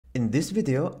In this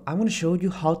video, I'm going to show you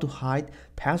how to hide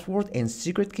password and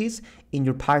secret keys in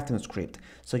your Python script,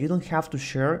 so you don't have to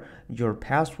share your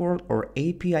password or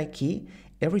API key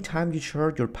every time you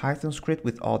share your Python script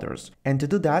with others. And to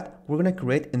do that, we're going to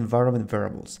create environment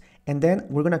variables, and then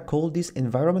we're going to call these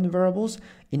environment variables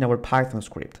in our Python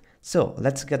script. So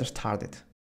let's get started.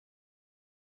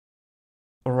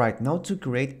 Alright, now to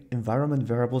create environment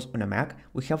variables on a Mac,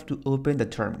 we have to open the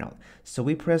terminal. So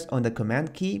we press on the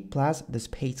command key plus the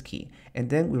space key,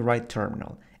 and then we write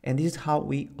terminal. And this is how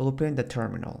we open the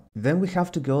terminal. Then we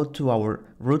have to go to our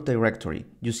root directory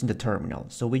using the terminal.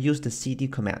 So we use the cd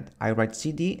command. I write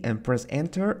cd and press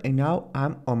enter, and now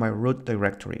I'm on my root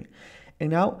directory. And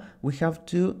now we have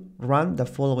to run the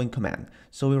following command.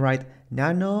 So we write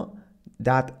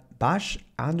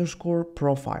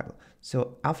nano.bash_profile.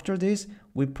 So after this,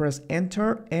 we press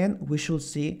enter and we should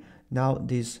see now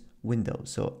this window.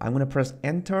 So I'm going to press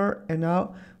enter and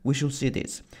now we should see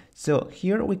this. So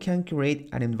here we can create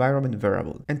an environment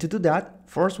variable. And to do that,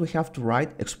 first we have to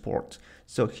write export.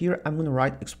 So here I'm going to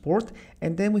write export,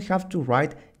 and then we have to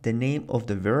write the name of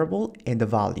the variable and the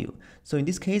value. So in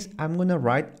this case, I'm going to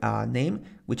write a name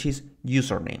which is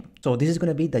username. So this is going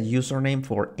to be the username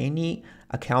for any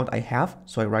account I have.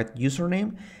 So I write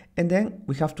username. And then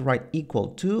we have to write equal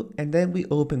to, and then we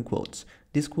open quotes.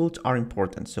 These quotes are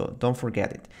important, so don't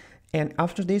forget it. And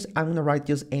after this, I'm going to write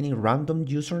just any random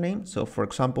username. So for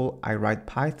example, I write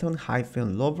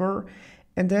python-lover,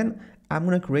 and then I'm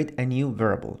going to create a new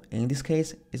variable. And in this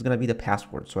case, it's going to be the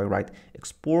password. So I write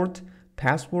export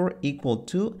password equal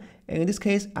to, and in this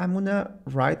case, I'm going to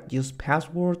write just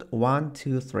password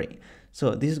 123.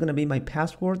 So this is going to be my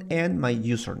password and my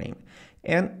username.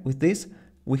 And with this,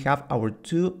 we have our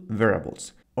two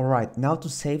variables. Alright, now to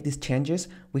save these changes,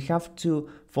 we have to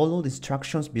follow the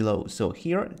instructions below. So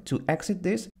here, to exit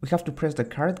this, we have to press the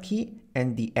caret key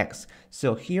and the X.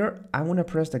 So here, I'm going to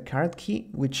press the caret key,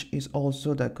 which is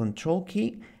also the control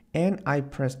key, and I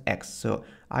press X. So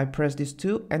I press these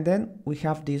two, and then we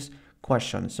have this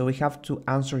question. So we have to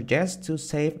answer yes to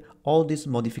save all these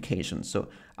modifications. So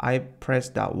I press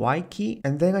the Y key,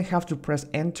 and then I have to press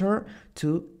enter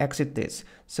to exit this.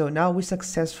 So now we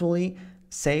successfully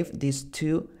save these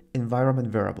two environment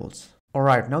variables.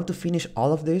 Alright, now to finish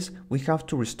all of this, we have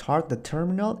to restart the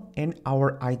terminal and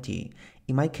our IDE.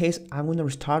 In my case, I'm going to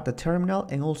restart the terminal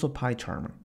and also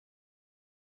PyCharm.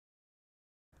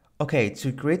 Okay,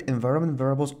 to create environment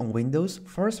variables on Windows,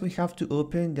 first we have to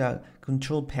open the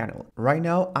control panel. Right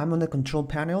now, I'm on the control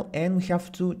panel, and we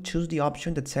have to choose the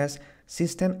option that says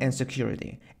System and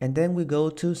Security. And then we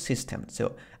go to System.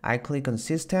 So I click on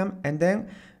System, and then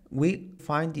we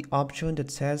find the option that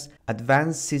says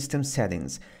Advanced System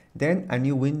Settings. Then a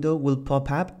new window will pop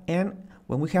up, and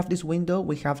when we have this window,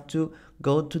 we have to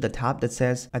go to the tab that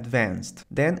says Advanced.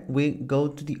 Then we go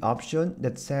to the option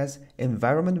that says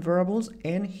Environment Variables,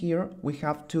 and here we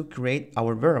have to create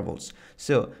our variables.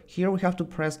 So here we have to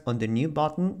press on the new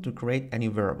button to create a new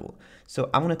variable.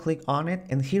 So I'm going to click on it,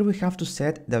 and here we have to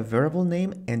set the variable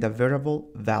name and the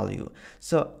variable value.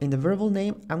 So in the variable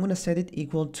name, I'm going to set it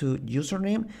equal to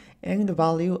username, and in the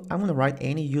value, I'm going to write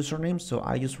any username. So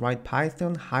I just write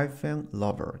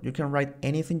python-lover. You can write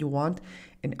anything you want.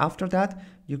 And after that,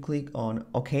 you click on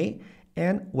OK.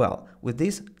 And well, with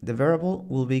this, the variable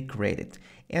will be created.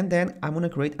 And then I'm going to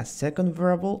create a second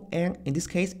variable. And in this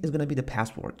case, it's going to be the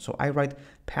password. So I write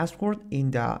password in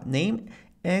the name,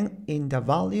 and in the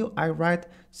value, I write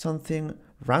something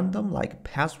random like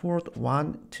password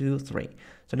 123.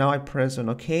 So now I press on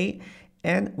OK.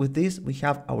 And with this, we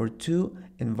have our two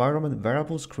environment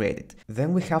variables created.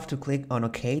 Then we have to click on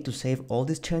OK to save all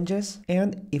these changes.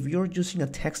 And if you're using a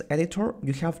text editor,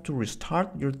 you have to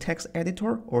restart your text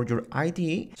editor or your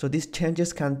IDE so these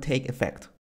changes can take effect.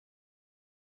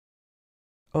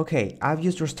 Okay, I've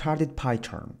just restarted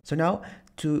PyCharm. So now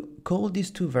to call these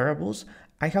two variables,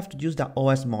 I have to use the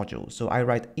OS module. So I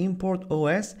write import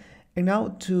OS, and now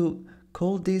to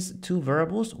call these two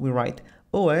variables, we write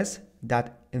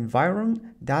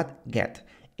os.environ.get,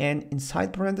 and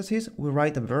inside parentheses we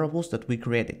write the variables that we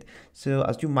created. So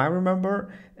as you might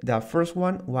remember, the first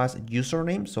one was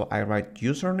username, so I write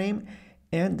username,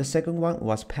 and the second one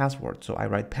was password, so I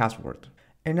write password.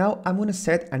 And now I'm going to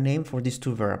set a name for these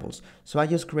two variables. So I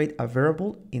just create a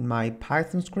variable in my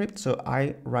Python script. So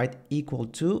I write equal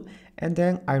to, and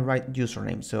then I write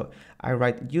username. So I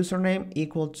write username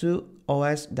equal to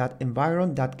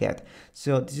os.environ.get.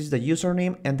 So this is the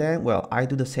username, and then, well, I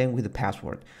do the same with the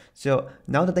password. So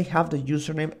now that I have the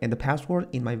username and the password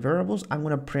in my variables, I'm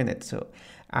going to print it. So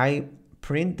I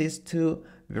print these two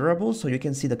variable so you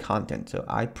can see the content. So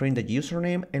I print the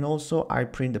username and also I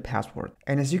print the password.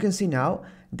 And as you can see now,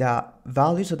 the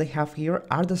values that I have here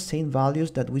are the same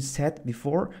values that we set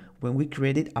before when we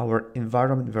created our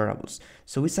environment variables.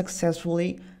 So we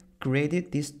successfully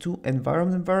created these two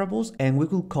environment variables and we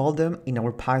could call them in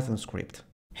our Python script.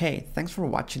 Hey, thanks for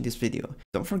watching this video.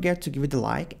 Don't forget to give it a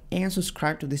like and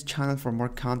subscribe to this channel for more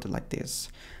content like this.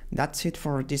 That's it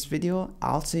for this video.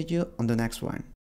 I'll see you on the next one.